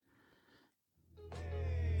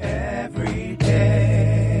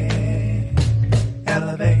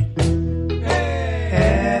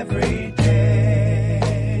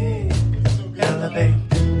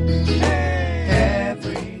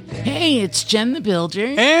Jen the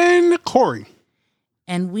Builder. And Corey.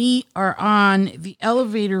 And we are on the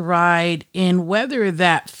elevator ride in weather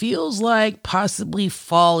that feels like possibly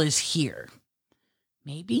fall is here.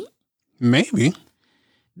 Maybe. You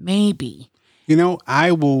know,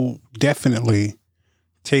 I will definitely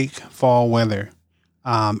take fall weather.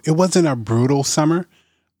 It wasn't a brutal summer,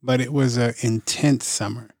 but it was an intense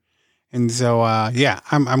summer. And so,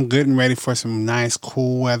 I'm good and ready for some nice,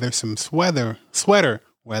 cool weather, some sweater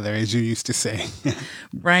weather, as you used to say.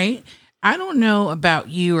 Right? I don't know about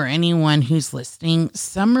you or anyone who's listening.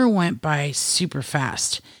 Summer went by super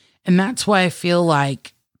fast. And that's why I feel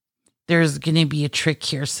like there's going to be a trick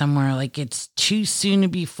here somewhere. Like it's too soon to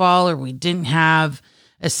be fall, or we didn't have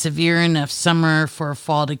a severe enough summer for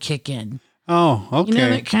fall to kick in. Oh, okay. You know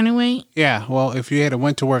that kind of way? Yeah. Well, if you had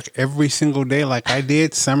went to work every single day like I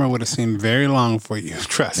did, summer would have seemed very long for you.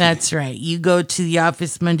 Trust me. That's right. You go to the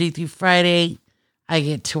office Monday through Friday. I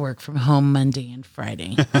get to work from home Monday and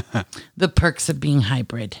Friday. The perks of being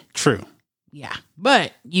hybrid. True. Yeah.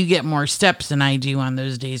 But you get more steps than I do on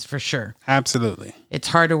those days for sure. Absolutely. It's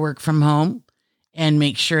hard to work from home and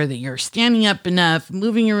make sure that you're standing up enough,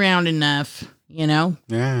 moving around enough, you know?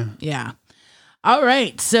 Yeah. Yeah. All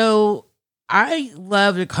right. So I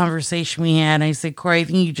love the conversation we had. I said, Corey, I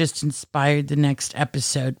think you just inspired the next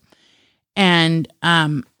episode. And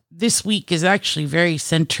this week is actually very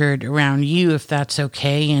centered around you, if that's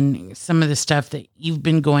okay, and some of the stuff that you've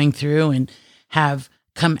been going through and have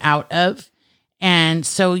come out of. And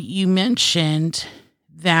so you mentioned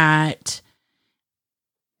that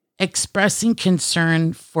expressing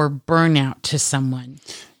concern for burnout to someone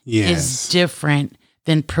is different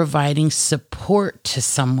than providing support to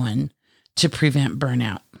someone to prevent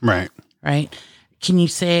burnout. Right. Right. Can you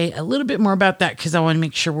say a little bit more about that? Because I want to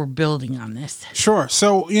make sure we're building on this. Sure.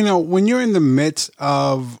 So, you know, when you're in the midst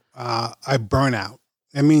of a burnout,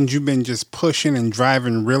 that means you've been just pushing and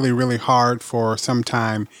driving really, really hard for some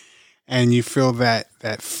time. And you feel that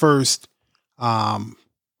first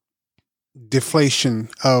deflation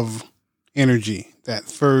of energy, that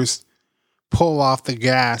first pull off the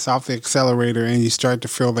gas, off the accelerator, and you start to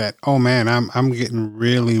feel that, oh man, I'm getting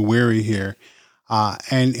really weary here.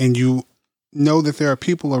 And you know that there are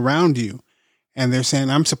people around you and they're saying,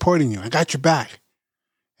 I'm supporting you. I got your back.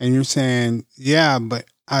 And you're saying, yeah, but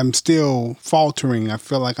I'm still faltering. I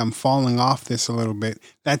feel like I'm falling off this a little bit.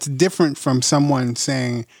 That's different from someone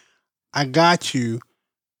saying, I got you,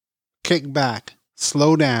 kick back,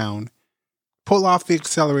 slow down, pull off the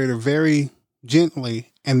accelerator very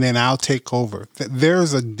gently, and then I'll take over.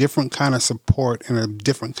 There's a different kind of support and a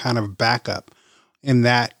different kind of backup in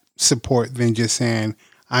that support than just saying,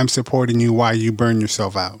 I'm supporting you while you burn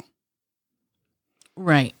yourself out.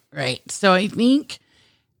 Right. So I think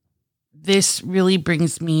this really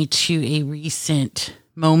brings me to a recent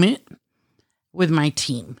moment with my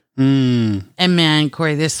team. And man,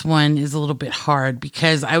 Corey, this one is a little bit hard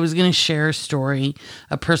because I was going to share a story,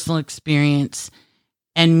 a personal experience,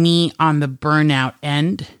 and me on the burnout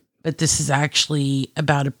end. But this is actually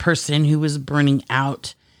about a person who was burning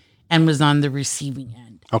out and was on the receiving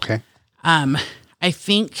end. Okay. I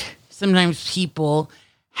think sometimes people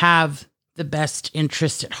have the best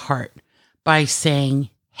interest at heart by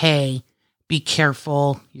saying, hey, be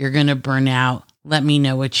careful. You're going to burn out. Let me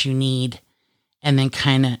know what you need. And then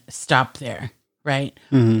kind of stop there. Right.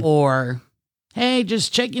 Mm-hmm. Or, hey,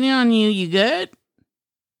 just checking in on you. You good?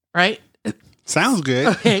 Right. Sounds good.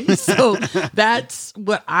 Okay. So that's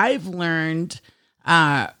what I've learned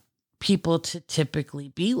people to typically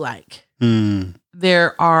be like.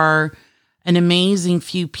 There are an amazing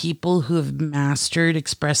few people who have mastered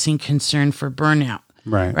expressing concern for burnout.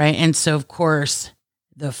 Right. Right. And so, of course,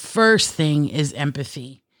 the first thing is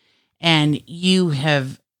empathy. And you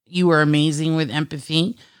are amazing with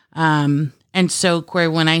empathy. And so, Corey,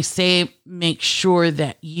 when I say make sure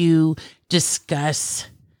that you discuss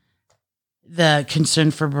the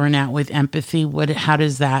concern for burnout with empathy, how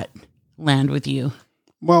does that land with you?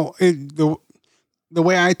 Well, the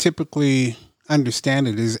way I typically understand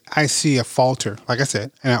it is I see a falter, like I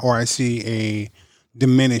said, or I see a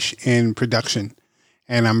diminish in production.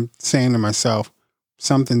 And I'm saying to myself,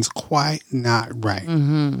 something's quite not right.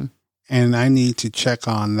 Mm-hmm. And I need to check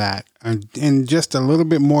on that in just a little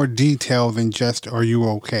bit more detail than just, are you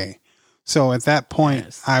okay? So at that point,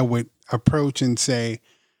 yes, I would approach and say,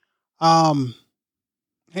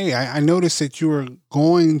 hey, I noticed that you were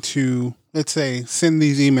going to, let's say, send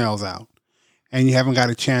these emails out and you haven't got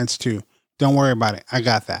a chance to. Don't worry about it. I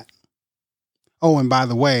got that. Oh, and by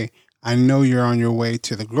the way, I know you're on your way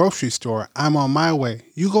to the grocery store. I'm on my way.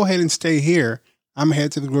 You go ahead and stay here. I'm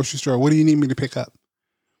headed to the grocery store. What do you need me to pick up?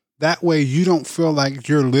 That way you don't feel like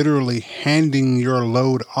you're literally handing your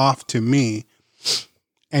load off to me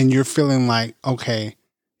and you're feeling like, okay,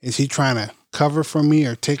 is he trying to cover for me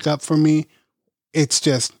or take up for me? It's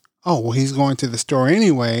just, oh, well, he's going to the store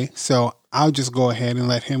anyway, so I'll just go ahead and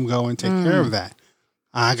let him go and take care of that.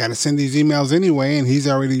 I got to send these emails anyway, and he's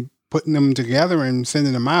already putting them together and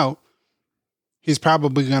sending them out. He's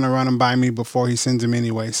probably going to run them by me before he sends them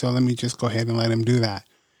anyway, so let me just go ahead and let him do that.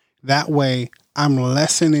 That way, I'm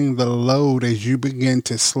lessening the load as you begin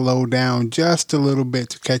to slow down just a little bit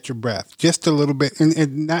to catch your breath, just a little bit,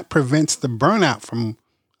 and that prevents the burnout from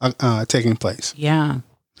taking place. Yeah.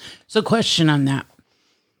 So question on that.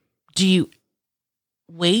 Do you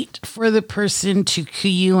wait for the person to cue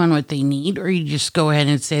you on what they need, or you just go ahead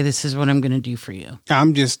and say, this is what I'm going to do for you?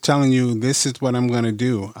 I'm just telling you, this is what I'm going to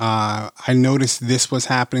do. I noticed this was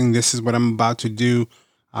happening. This is what I'm about to do.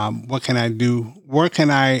 What can I do? Where can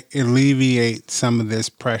I alleviate some of this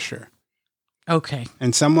pressure? Okay.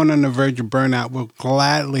 And someone on the verge of burnout will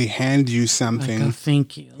gladly hand you something. Like, oh,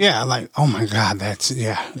 thank you. Yeah, like, oh my God,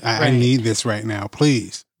 I need this right now,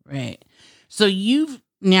 please. Right. So you've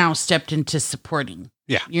now stepped into supporting.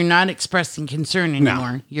 Yeah. You're not expressing concern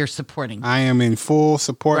anymore. No. You're supporting. I am in full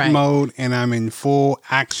support mode and I'm in full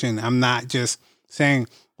action. I'm not just saying,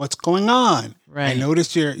 what's going on? Right. I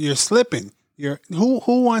noticed you're slipping. Who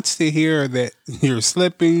wants to hear that you're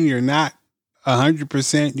slipping, you're not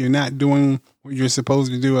 100%, you're not doing what you're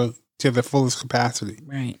supposed to do to the fullest capacity.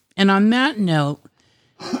 Right. And on that note,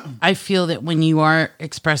 I feel that when you are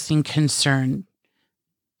expressing concern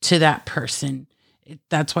to that person,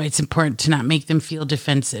 that's why it's important to not make them feel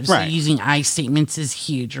defensive. So using I statements is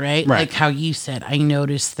huge, right? Like how you said, I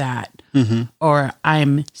noticed that, or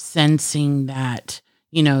I'm sensing that,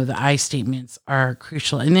 the I statements are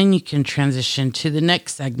crucial. And then you can transition to the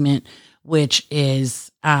next segment, which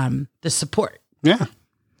is the support. Yeah.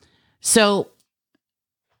 So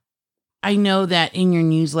I know that in your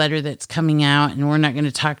newsletter that's coming out, and we're not going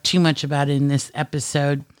to talk too much about it in this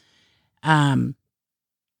episode,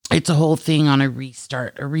 it's a whole thing on a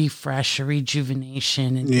restart, a refresh, a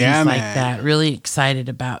rejuvenation, and things like that. Really excited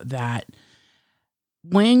about that.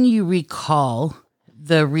 When you recall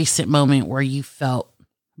the recent moment where you felt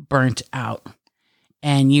burnt out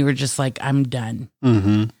and you were just like, I'm done.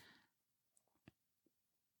 Mm-hmm.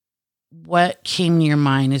 What came to your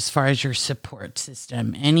mind as far as your support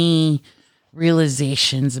system? Any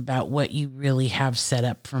realizations about what you really have set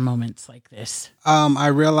up for moments like this? I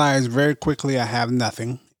realized very quickly I have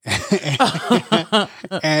nothing.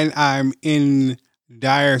 And I'm in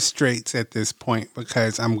dire straits at this point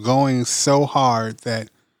because I'm going so hard that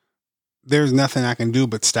there's nothing I can do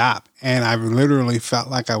but stop. And I literally felt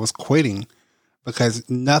like I was quitting because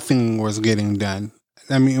nothing was getting done.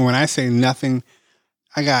 I mean, when I say nothing,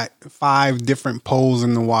 I got 5 different poles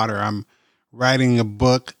in the water. I'm writing a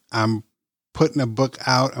book. I'm putting a book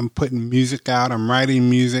out. I'm putting music out. I'm writing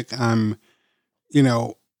music. I'm,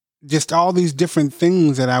 just all these different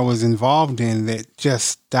things that I was involved in that just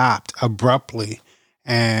stopped abruptly.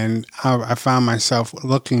 And I found myself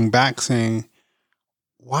looking back saying,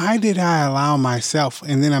 why did I allow myself?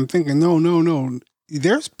 And then I'm thinking, no.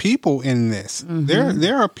 There's people in this. Mm-hmm.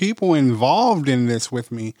 There are people involved in this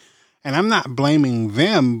with me. And I'm not blaming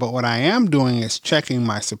them, but what I am doing is checking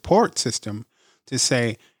my support system to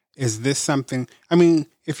say, is this something? I mean,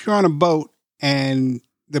 if you're on a boat and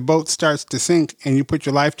the boat starts to sink and you put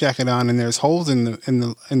your life jacket on and there's holes in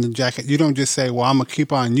the jacket, you don't just say, well, I'm going to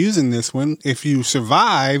keep on using this one. If you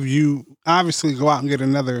survive, you obviously go out and get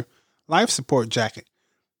another life support jacket.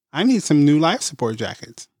 I need some new life support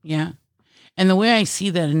jackets. Yeah. And the way I see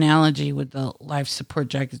that analogy with the life support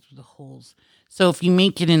jackets with the holes. So if you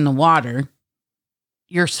make it in the water,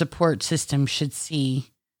 your support system should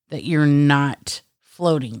see that you're not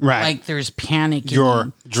floating. Right. Like there's panic.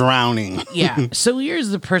 You're drowning. Yeah. So here's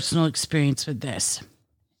the personal experience with this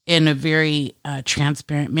in a very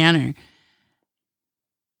transparent manner.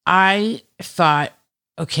 I thought,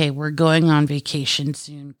 okay, we're going on vacation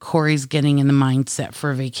soon. Corey's getting in the mindset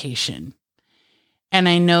for vacation. And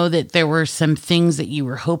I know that there were some things that you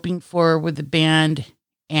were hoping for with the band,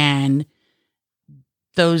 and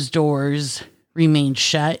those doors remained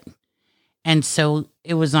shut. And so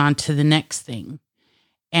it was on to the next thing.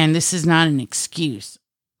 And this is not an excuse.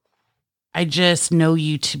 I just know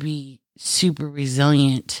you to be super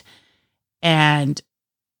resilient. And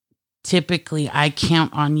typically I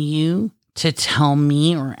count on you to tell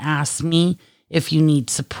me or ask me if you need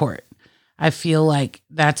support. I feel like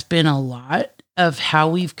that's been a lot of how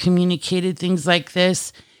we've communicated things like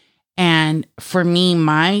this. And for me,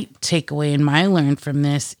 my takeaway and my learn from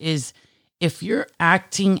this is if you're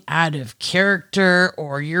acting out of character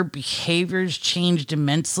or your behaviors changed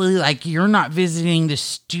immensely, like you're not visiting the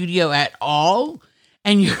studio at all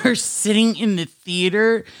and you're sitting in the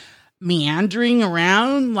theater meandering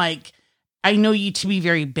around, like I know you to be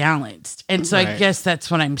very balanced. And so I guess that's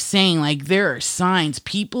what I'm saying. Like there are signs.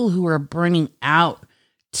 People who are burning out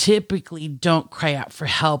typically don't cry out for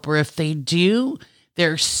help, or if they do,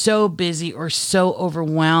 they're so busy or so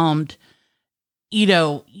overwhelmed, you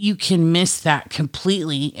know, you can miss that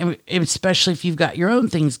completely, especially if you've got your own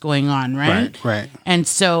things going on, right? Right. And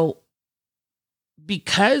so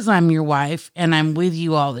because I'm your wife and I'm with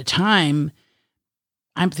you all the time,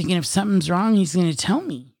 I'm thinking if something's wrong, he's going to tell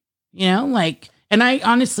me, you know, like, and I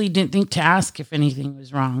honestly didn't think to ask if anything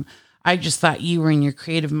was wrong. I just thought you were in your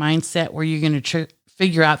creative mindset where you're going to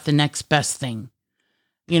figure out the next best thing,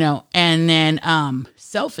 you know, and then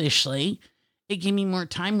selfishly, it gave me more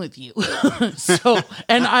time with you. So,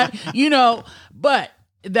 and I, you know, but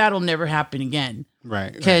that'll never happen again.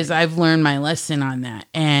 Right. Because I've learned my lesson on that.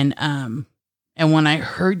 And when I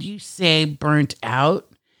heard you say burnt out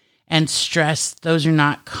and stressed, those are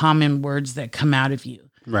not common words that come out of you.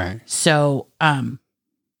 Right. So,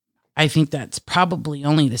 I think that's probably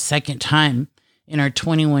only the second time in our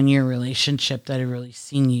 21-year relationship that I've really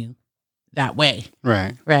seen you that way.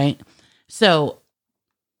 Right. Right. So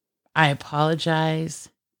I apologize.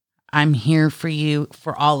 I'm here for you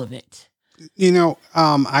for all of it. You know,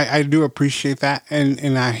 I do appreciate that.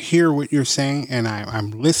 And I hear what you're saying, and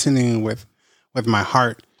I'm listening with my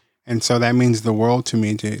heart. And so that means the world to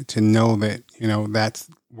me to know that, you know, that's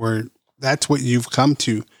what you've come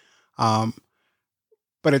to.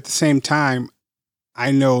 But at the same time,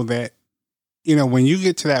 I know that, you know, when you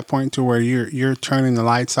get to that point to where you're turning the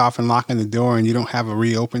lights off and locking the door and you don't have a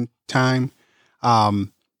reopen time,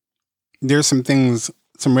 there's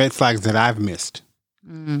some red flags that I've missed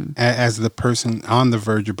as the person on the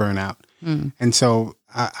verge of burnout. And so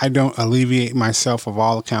I don't alleviate myself of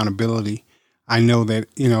all accountability. I know that,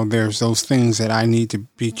 you know, there's those things that I need to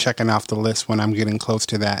be checking off the list when I'm getting close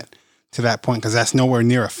to that point, because that's nowhere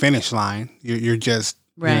near a finish line. You're just,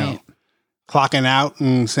 right. You know, clocking out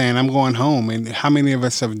and saying, I'm going home. And how many of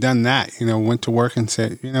us have done that? You know, went to work and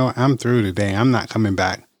said, you know, I'm through today. I'm not coming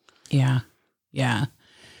back. Yeah. Yeah.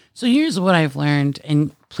 So here's what I've learned,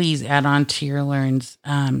 and please add on to your learns.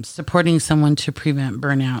 Supporting someone to prevent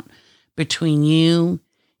burnout. Between you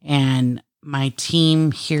and my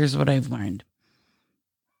team, here's what I've learned.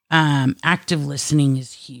 Active listening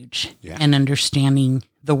is huge, and understanding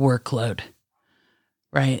the workload,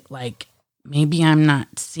 right? Like maybe I'm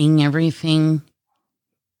not seeing everything.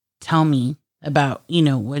 Tell me about, you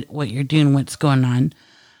know, what you're doing, what's going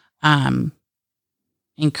on.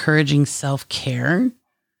 Encouraging self-care,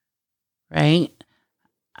 right?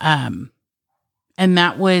 And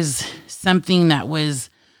that was something that was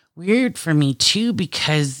weird for me too,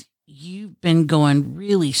 because you've been going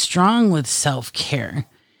really strong with self-care.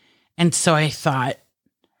 And so I thought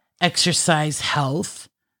exercise, health,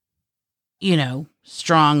 you know,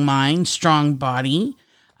 strong mind, strong body,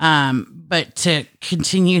 but to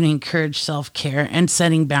continue to encourage self-care and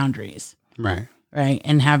setting boundaries. Right. Right.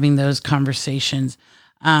 And having those conversations.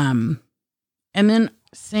 And then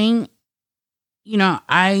saying, you know,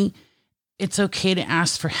 it's okay to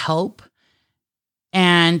ask for help.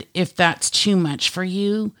 And if that's too much for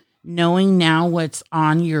you, knowing now what's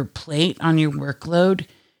on your plate, on your workload,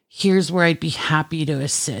 here's where I'd be happy to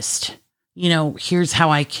assist. You know, here's how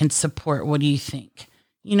I can support. What do you think?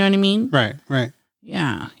 You know what I mean? Right. Right.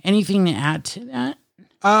 Yeah. Anything to add to that?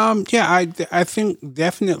 Yeah, I think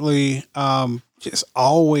definitely, just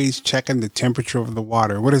always checking the temperature of the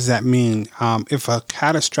water. What does that mean? If a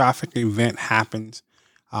catastrophic event happens,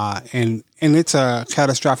 and it's a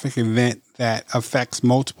catastrophic event that affects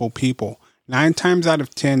multiple people, 9 times out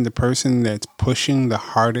of 10, the person that's pushing the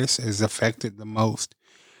hardest is affected the most,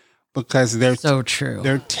 because they're so true.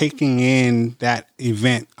 They're taking in that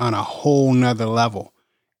event on a whole nother level.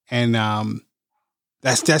 And,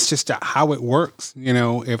 that's just how it works. You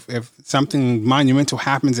know, if something monumental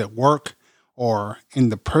happens at work or in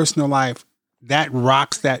the personal life, that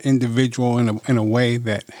rocks that individual in a way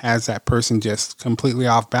that has that person just completely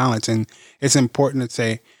off balance. And it's important to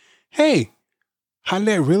say, hey, how did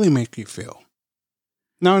that really make you feel?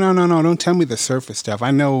 No. Don't tell me the surface stuff. I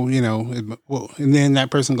know, you know, well, and then that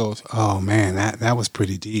person goes, oh man, that was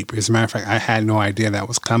pretty deep. As a matter of fact, I had no idea that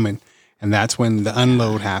was coming. And that's when the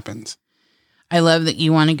unload happens. I love that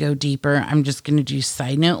you want to go deeper. I'm just going to do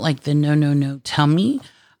side note, like the no, tell me.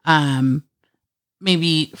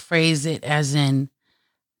 Maybe phrase it as in,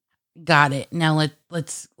 got it. Now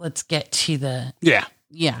let's get to the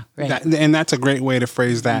Yeah, right. And that's a great way to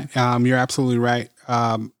phrase that. You're absolutely right.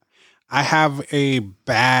 I have a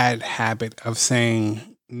bad habit of saying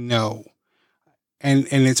no. And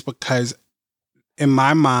it's because in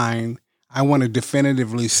my mind, I want to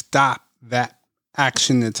definitively stop that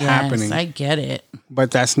action that's happening. I get it.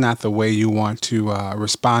 But that's not the way you want to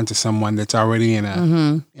respond to someone that's already in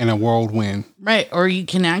a whirlwind. Right. Or you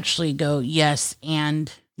can actually go, yes,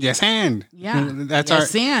 and. Yes, and. Yeah. That's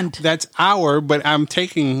yes, and. That's but I'm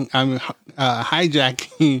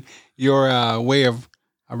hijacking your way of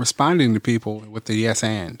responding to people with the yes,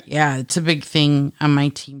 and. Yeah, it's a big thing on my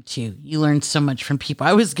team, too. You learn so much from people.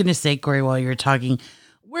 I was going to say, Corey, while you were talking,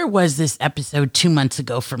 where was this episode 2 months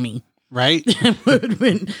ago for me? Right? It would have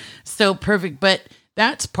been so perfect. But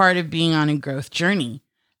that's part of being on a growth journey.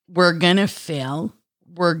 We're going to fail.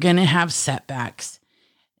 We're going to have setbacks.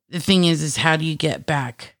 The thing is how do you get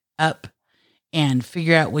back up and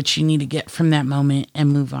figure out what you need to get from that moment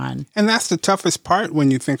and move on? And that's the toughest part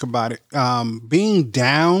when you think about it. Being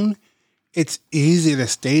down, it's easy to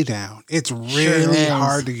stay down. It's really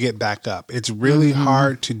hard to get back up. It's really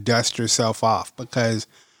hard to dust yourself off because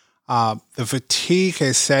the fatigue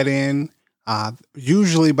has set in.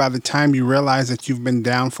 Usually by the time you realize that you've been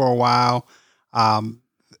down for a while,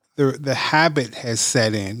 the habit has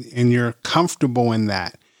set in and you're comfortable in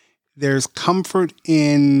that. There's comfort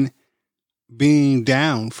in being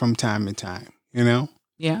down from time to time, you know?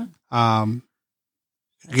 Yeah.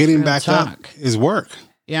 Getting back up is work.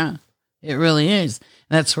 Yeah, it really is.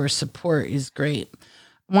 That's where support is great.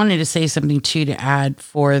 I wanted to say something too to add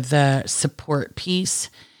for the support piece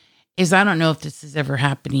is I don't know if this has ever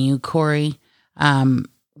happened to you, Corey.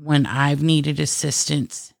 When I've needed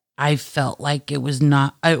assistance, I felt like it was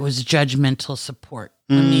judgmental support.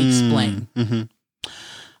 Let me explain. Mm-hmm.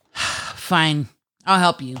 Fine, I'll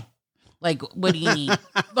help you. Like, what do you need?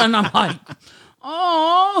 And I'm like,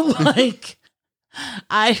 I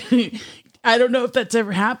don't know if that's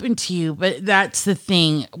ever happened to you, but that's the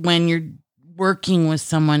thing when you're working with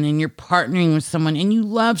someone and you're partnering with someone and you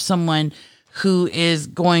love someone who is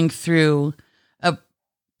going through a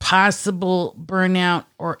possible burnout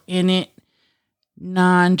or in it,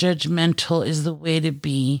 non-judgmental is the way to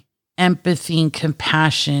be. Empathy and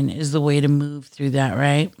compassion is the way to move through that,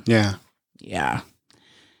 right? Yeah. Yeah.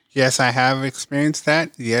 Yes, I have experienced that.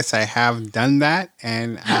 Yes, I have done that.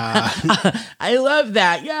 And I love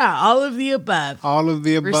that. Yeah, all of the above. All of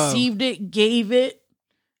the above. Received it, gave it,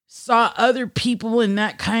 saw other people in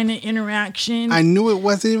that kind of interaction. I knew it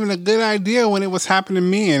wasn't even a good idea when it was happening to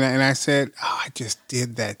me. And I said, I just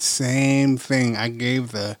did that same thing. I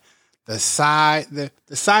gave the sigh, the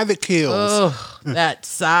sigh that kills. Oh, that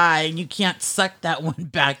sigh. You can't suck that one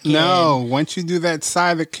back in. No, once you do that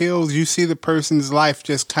sigh that kills, you see the person's life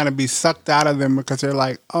just kind of be sucked out of them because they're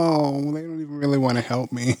like, oh, they don't even really want to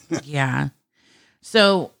help me. Yeah.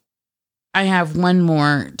 So I have one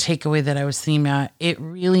more takeaway that I was thinking about. It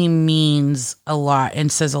really means a lot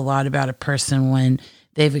and says a lot about a person when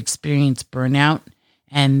they've experienced burnout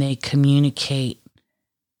and they communicate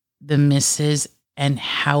the misses and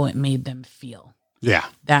how it made them feel. Yeah.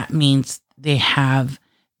 That means they have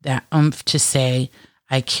that oomph to say,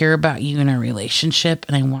 I care about you in our relationship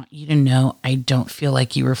and I want you to know I don't feel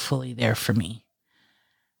like you were fully there for me.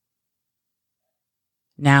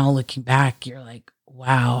 Now looking back, you're like,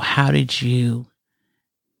 wow, how did you,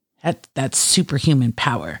 that's superhuman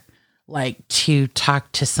power. Like to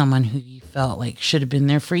talk to someone who you felt like should have been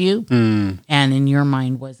there for you and in your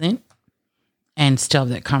mind wasn't, and still have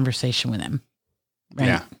that conversation with them. Right.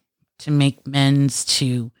 Yeah. To make amends,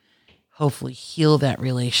 to hopefully heal that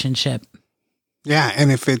relationship. Yeah.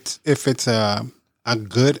 And if it's a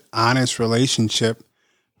good, honest relationship,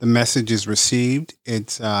 the message is received.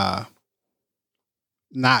 It's not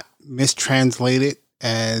mistranslated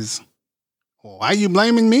as, well, why are you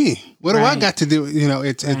blaming me? What do I got to do? You know,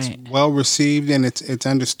 it's well received and it's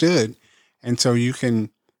understood. And so you can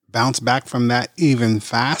bounce back from that even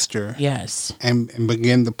faster. Yes. And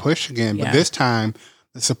begin the push again. Yeah. But this time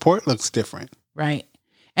the support looks different. Right.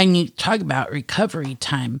 And you talk about recovery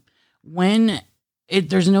time when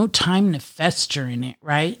there's no time to fester in it,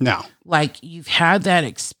 right? No. Like you've had that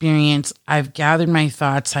experience. I've gathered my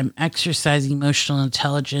thoughts. I'm exercising emotional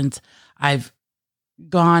intelligence. I've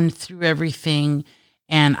gone through everything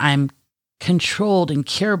and I'm controlled and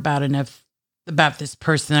care about enough about this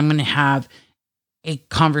person. I'm going to have a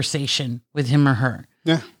conversation with him or her.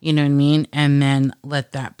 Yeah. You know what I mean? And then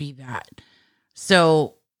let that be that.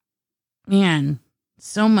 So, man,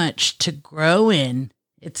 so much to grow in.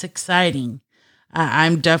 It's exciting.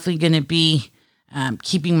 I'm definitely going to be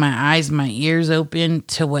keeping my eyes, my ears open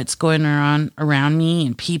to what's going on around me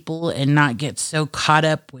and people, and not get so caught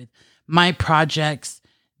up with my projects,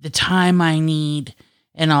 the time I need,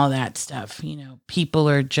 and all that stuff. You know, people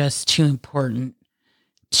are just too important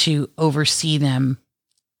to oversee them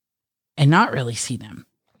and not really see them.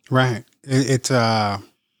 Right. I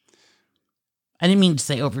didn't mean to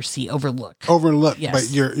say oversee, overlook. Yes. But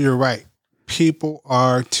you're right. People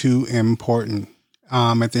are too important.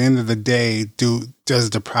 At the end of the day, does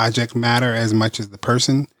the project matter as much as the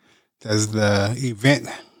person? Does the event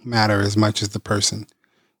matter as much as the person?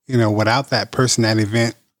 You know, without that person, that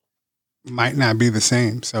event might not be the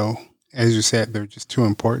same. So, as you said, they're just too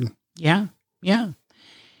important. Yeah, yeah.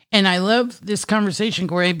 And I love this conversation,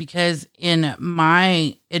 Corey, because in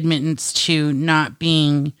my admittance to not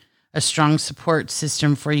being a strong support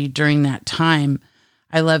system for you during that time,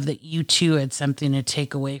 I love that you too had something to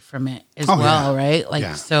take away from it as well, right?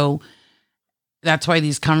 Like, so that's why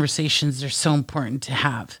these conversations are so important to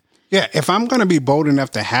have. Yeah, if I'm going to be bold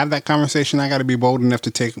enough to have that conversation, I got to be bold enough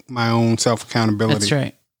to take my own self-accountability. That's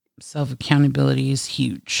right. Self-accountability is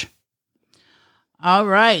huge. All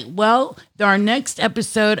right. Well, our next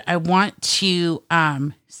episode, I want to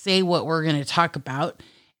say what we're going to talk about.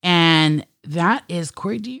 And that is,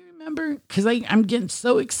 Corey, do you remember? Because I'm getting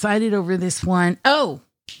so excited over this one. Oh,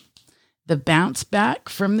 the bounce back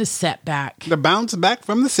from the setback. The bounce back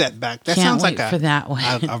from the setback. That Can't sounds wait like for that one.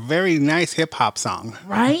 a very nice hip hop song.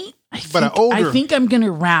 Right? I think I'm going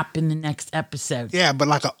to rap in the next episode. Yeah, but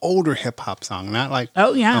like an older hip hop song, not like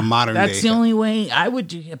a modern That's day the only way I would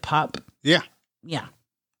do hip hop. Yeah. Yeah.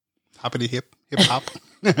 Hoppity hip hop.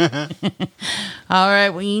 All right.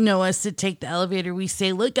 Well, you know us to take the elevator. We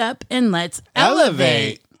say, look up and let's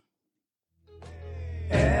elevate.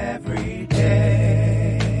 Every day.